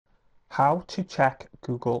How to check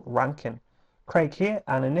Google ranking. Craig here,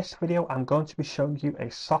 and in this video I'm going to be showing you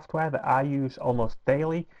a software that I use almost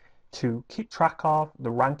daily to keep track of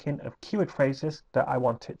the ranking of keyword phrases that I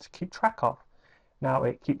want it to keep track of. Now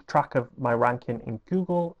it keeps track of my ranking in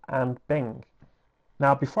Google and Bing.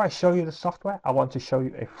 Now before I show you the software, I want to show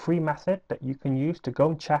you a free method that you can use to go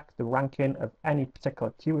and check the ranking of any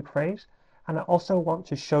particular keyword phrase, and I also want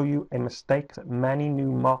to show you a mistake that many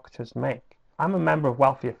new marketers make. I'm a member of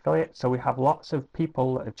Wealthy Affiliate, so we have lots of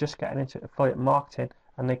people that are just getting into affiliate marketing,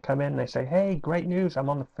 and they come in and they say, hey, great news,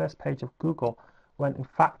 I'm on the first page of Google, when in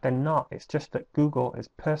fact they're not. It's just that Google is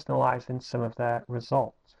personalizing some of their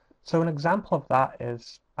results. So an example of that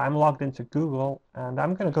is I'm logged into Google and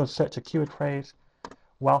I'm going to go search a keyword phrase,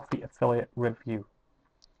 Wealthy Affiliate Review.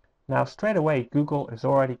 Now straight away Google has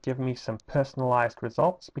already given me some personalized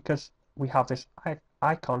results because we have this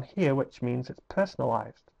icon here which means it's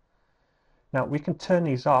personalized. Now we can turn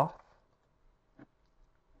these off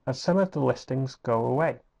as some of the listings go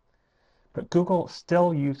away. But Google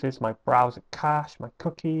still uses my browser cache, my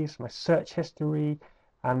cookies, my search history,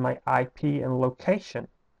 and my IP and location.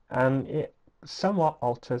 And it somewhat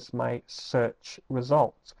alters my search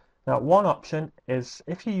results. Now one option is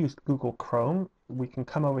if you use Google Chrome, we can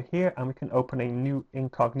come over here and we can open a new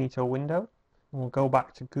incognito window. We'll go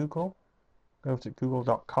back to Google, go to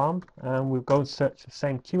google.com, and we'll go and search the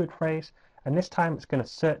same keyword phrase. And this time it's going to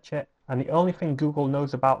search it, and the only thing Google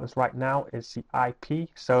knows about us right now is the IP,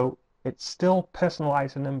 so it's still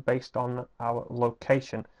personalizing them based on our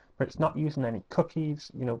location, but it's not using any cookies,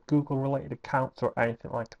 Google related accounts or anything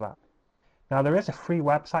like that. Now there is a free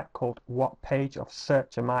website called What Page of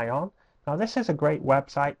Search Am I On? Now this is a great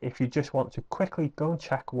website if you just want to quickly go and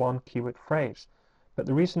check one keyword phrase. But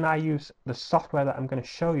the reason I use the software that I'm going to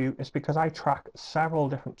show you is because I track several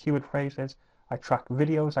different keyword phrases. I track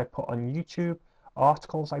videos I put on YouTube,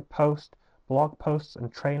 articles I post, blog posts and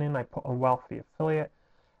training I put on Wealthy Affiliate.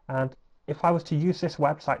 And if I was to use this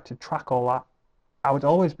website to track all that, I would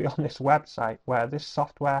always be on this website where this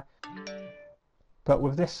software, but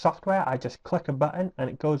with this software I just click a button and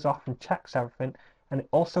it goes off and checks everything, and it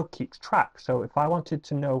also keeps track. So if I wanted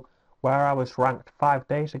to know where I was ranked 5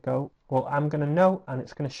 days ago, well, I'm going to know, and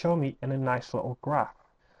it's going to show me in a nice little graph.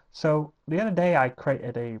 So the other day I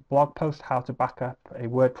created a blog post how to back up a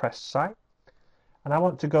WordPress site, and I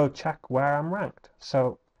want to go check where I'm ranked.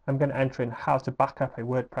 So I'm going to enter in how to back up a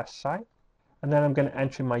WordPress site, and then I'm going to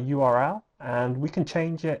enter in my URL, and we can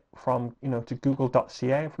change it from to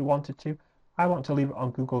google.ca if we wanted to. I want to leave it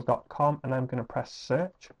on google.com, and I'm going to press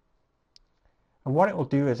search. And what it will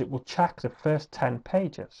do is it will check the first 10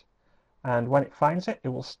 pages, and when it finds it, it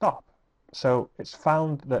will stop. So it's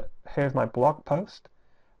found that here's my blog post,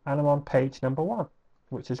 and I'm on page number 1,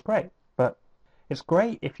 which is great. But it's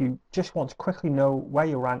great if you just want to quickly know where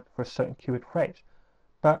you're ranked for a certain keyword phrase.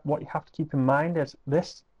 But what you have to keep in mind is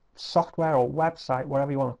this software or website,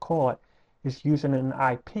 whatever you want to call it, is using an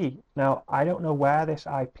IP. Now, I don't know where this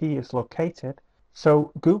IP is located,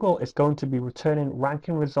 so Google is going to be returning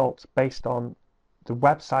ranking results based on the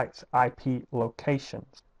website's IP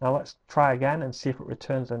locations. Now let's try again and see if it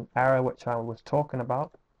returns an error which I was talking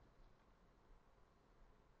about.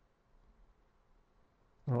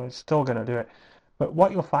 Well, it's still going to do it. But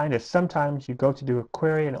what you'll find is sometimes you go to do a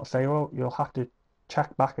query and it'll say, oh, you'll have to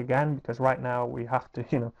check back again because right now we have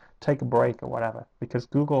to, take a break or whatever, because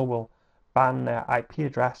Google will ban their IP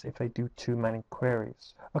address if they do too many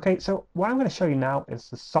queries. Okay, so what I'm going to show you now is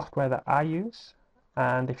the software that I use.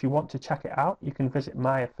 And if you want to check it out, you can visit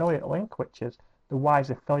my affiliate link, which is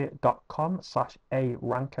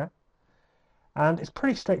thewiseaffiliate.com/aranker. And it's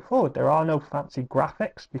pretty straightforward. There are no fancy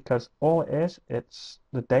graphics because all it is, it's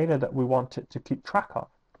the data that we want it to keep track of.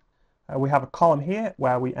 We have a column here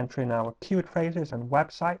where we enter in our keyword phrases and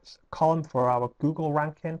websites, a column for our Google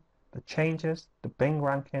ranking, the changes, the Bing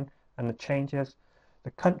ranking and the changes,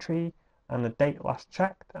 the country and the date last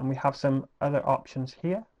checked, and we have some other options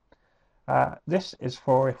here. This is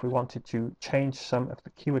for if we wanted to change some of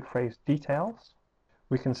the keyword phrase details.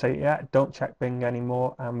 We can say, yeah, don't check Bing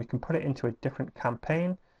anymore, and we can put it into a different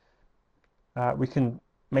campaign. We can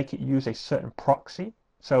make it use a certain proxy.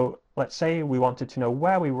 So let's say we wanted to know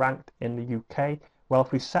where we ranked in the UK. Well,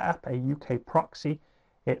 if we set up a UK proxy,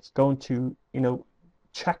 it's going to,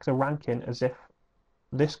 check the ranking as if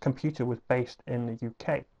this computer was based in the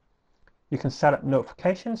UK. You can set up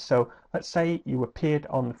notifications. So let's say you appeared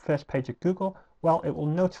on the first page of Google. Well, it will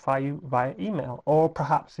notify you via email, or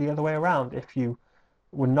perhaps the other way around. If you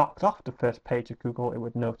were knocked off the first page of Google, it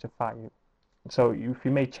would notify you. So if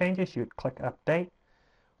you made changes, you'd click update.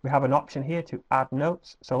 We have an option here to add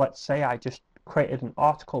notes. So let's say I just created an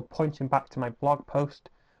article pointing back to my blog post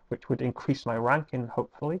which would increase my ranking,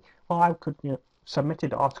 hopefully, well, I could submit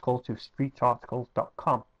an article to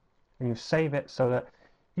streetarticles.com, and you save it so that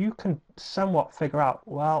you can somewhat figure out,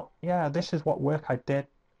 well, yeah, this is what work I did.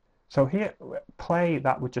 So here, play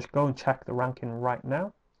that would just go and check the ranking right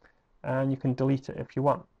now, and you can delete it if you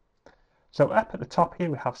want. So up at the top here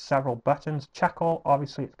we have several buttons. Check all,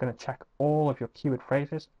 obviously it's going to check all of your keyword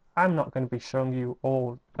phrases. I'm not going to be showing you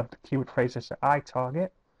all of the keyword phrases that I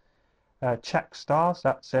target. Check stars,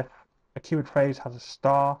 that's if a keyword phrase has a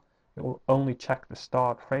star, it will only check the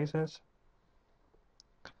starred phrases.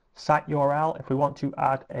 Site URL, if we want to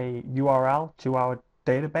add a URL to our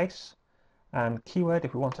database. And keyword,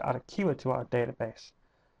 if we want to add a keyword to our database.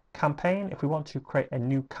 Campaign, if we want to create a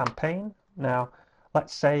new campaign. Now,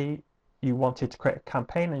 let's say you wanted to create a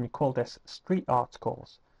campaign and you call this street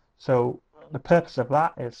articles. So the purpose of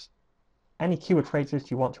that is any keyword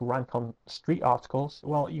phrases you want to rank on street articles,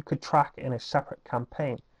 well, you could track in a separate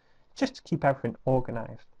campaign just to keep everything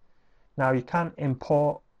organized. Now, you can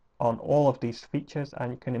import on all of these features,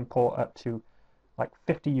 and you can import up to like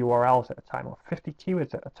 50 URLs at a time or 50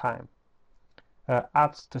 keywords at a time.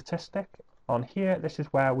 Add statistic on here, this is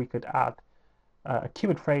where we could add a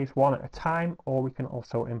keyword phrase one at a time, or we can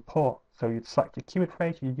also import. So you'd select your keyword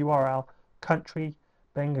phrase, your URL, country,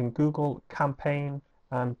 Bing and Google, campaign,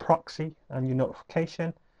 and proxy, and your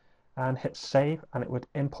notification, and hit save, and it would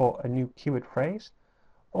import a new keyword phrase.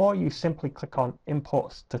 Or you simply click on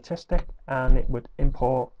import statistic, and it would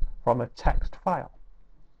import from a text file.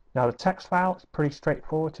 Now the text file is pretty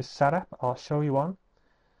straightforward to set up. I'll show you one.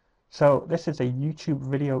 So this is a YouTube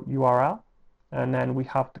video URL, and then we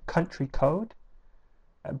have the country code.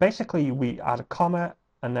 Basically, we add a comma,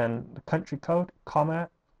 and then the country code, comma,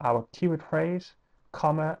 our keyword phrase,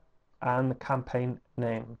 comma, and the campaign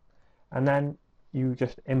name. And then you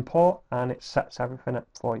just import, and it sets everything up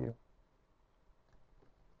for you.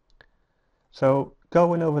 So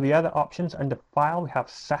going over the other options, under File, we have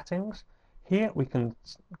Settings. Here we can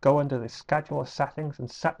go under the Scheduler settings and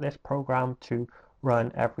set this program to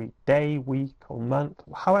run every day, week, or month,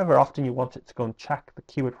 however often you want it to go and check the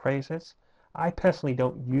keyword phrases. I personally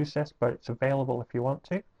don't use this, but it's available if you want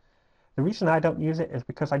to. The reason I don't use it is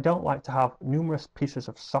because I don't like to have numerous pieces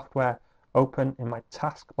of software open in my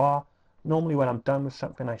taskbar. Normally when I'm done with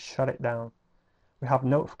something, I shut it down. We have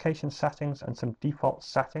notification settings and some default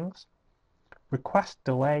settings. Request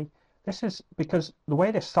delay. This is because the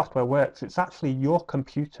way this software works, it's actually your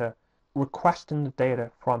computer requesting the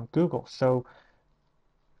data from Google. So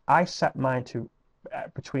I set mine to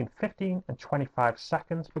between 15 and 25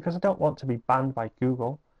 seconds because I don't want to be banned by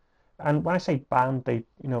Google. And when I say banned, they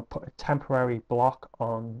put a temporary block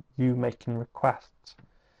on you making requests.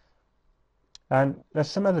 And there's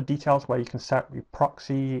some other details where you can set your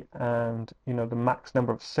proxy and the max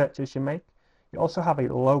number of searches you make. You also have a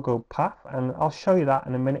logo path, and I'll show you that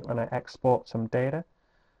in a minute when I export some data.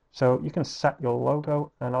 So you can set your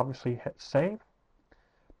logo and obviously hit save.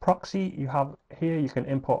 Proxy, you have here, you can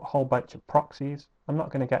import a whole bunch of proxies. I'm not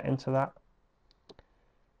going to get into that.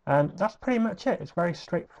 And that's pretty much it. It's very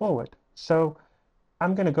straightforward. So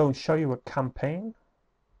I'm going to go and show you a campaign.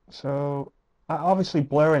 So I'm obviously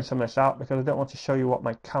blurring some of this out because I don't want to show you what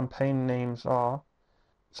my campaign names are.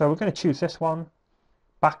 So we're going to choose this one,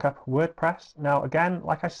 Backup WordPress. Now again,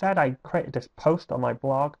 like I said, I created this post on my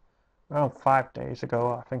blog around 5 days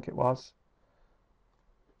ago, I think it was.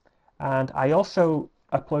 And I also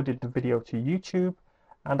uploaded the video to YouTube,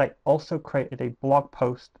 and I also created a blog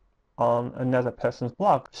post on another person's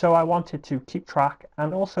blog. So I wanted to keep track,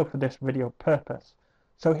 and also for this video purpose.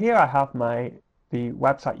 So here I have the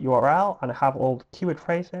website URL, and I have all the keyword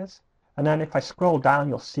phrases. And then if I scroll down,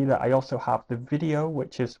 you'll see that I also have the video,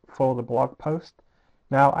 which is for the blog post.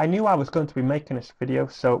 Now I knew I was going to be making this video,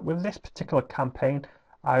 so with this particular campaign,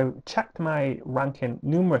 I checked my ranking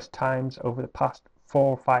numerous times over the past 4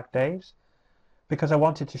 or 5 days, because I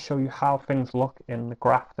wanted to show you how things look in the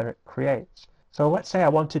graph that it creates. So let's say I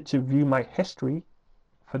wanted to view my history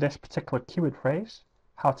for this particular keyword phrase,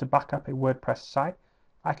 how to back up a WordPress site.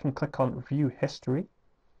 I can click on View History,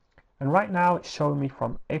 and right now it's showing me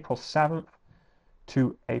from April 7th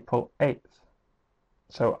to April 8th.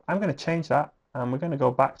 So I'm going to change that, and we're going to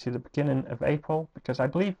go back to the beginning of April, because I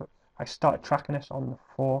believe I started tracking this on the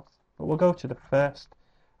 4th, but we'll go to the 1st,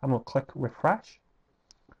 and we'll click Refresh.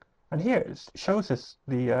 And here it shows us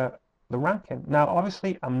the ranking. Now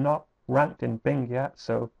obviously I'm not ranked in Bing yet,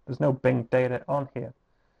 so there's no Bing data on here.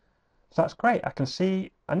 So that's great. I can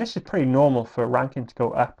see, and this is pretty normal for ranking to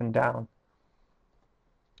go up and down.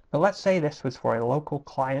 But let's say this was for a local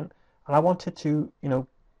client, and I wanted to,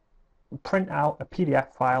 print out a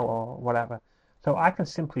PDF file or whatever. So I can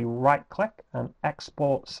simply right click and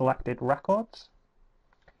export selected records,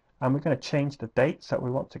 and we're going to change the dates that we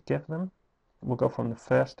want to give them. We'll go from the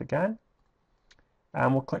first again,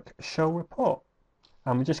 and we'll click show report,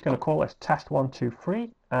 and we're just going to call this test123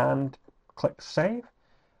 and click save.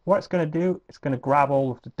 What it's going to do, it's going to grab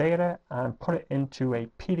all of the data and put it into a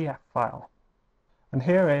PDF file. And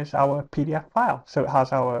here is our PDF file. So it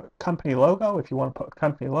has our company logo, if you want to put a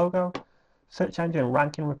company logo, search engine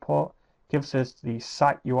ranking report, gives us the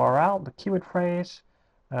site URL, the keyword phrase,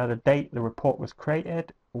 the date the report was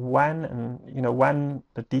created, when, and when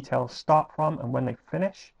the details start from and when they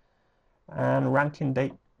finish, and ranking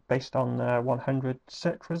date based on 100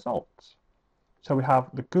 search results. So we have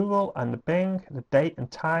the Google and the Bing, the date and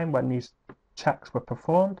time when these checks were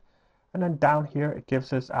performed, and then down here it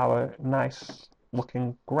gives us our nice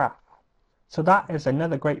looking graph. So that is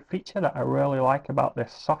another great feature that I really like about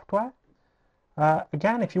this software.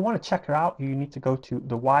 Again, if you want to check it out, you need to go to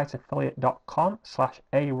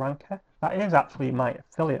thewiseaffiliate.com/aranker. That is actually my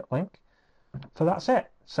affiliate link. So that's it.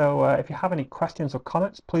 So if you have any questions or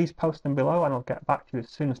comments, please post them below and I'll get back to you as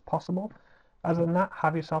soon as possible. Other than that,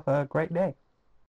 have yourself a great day.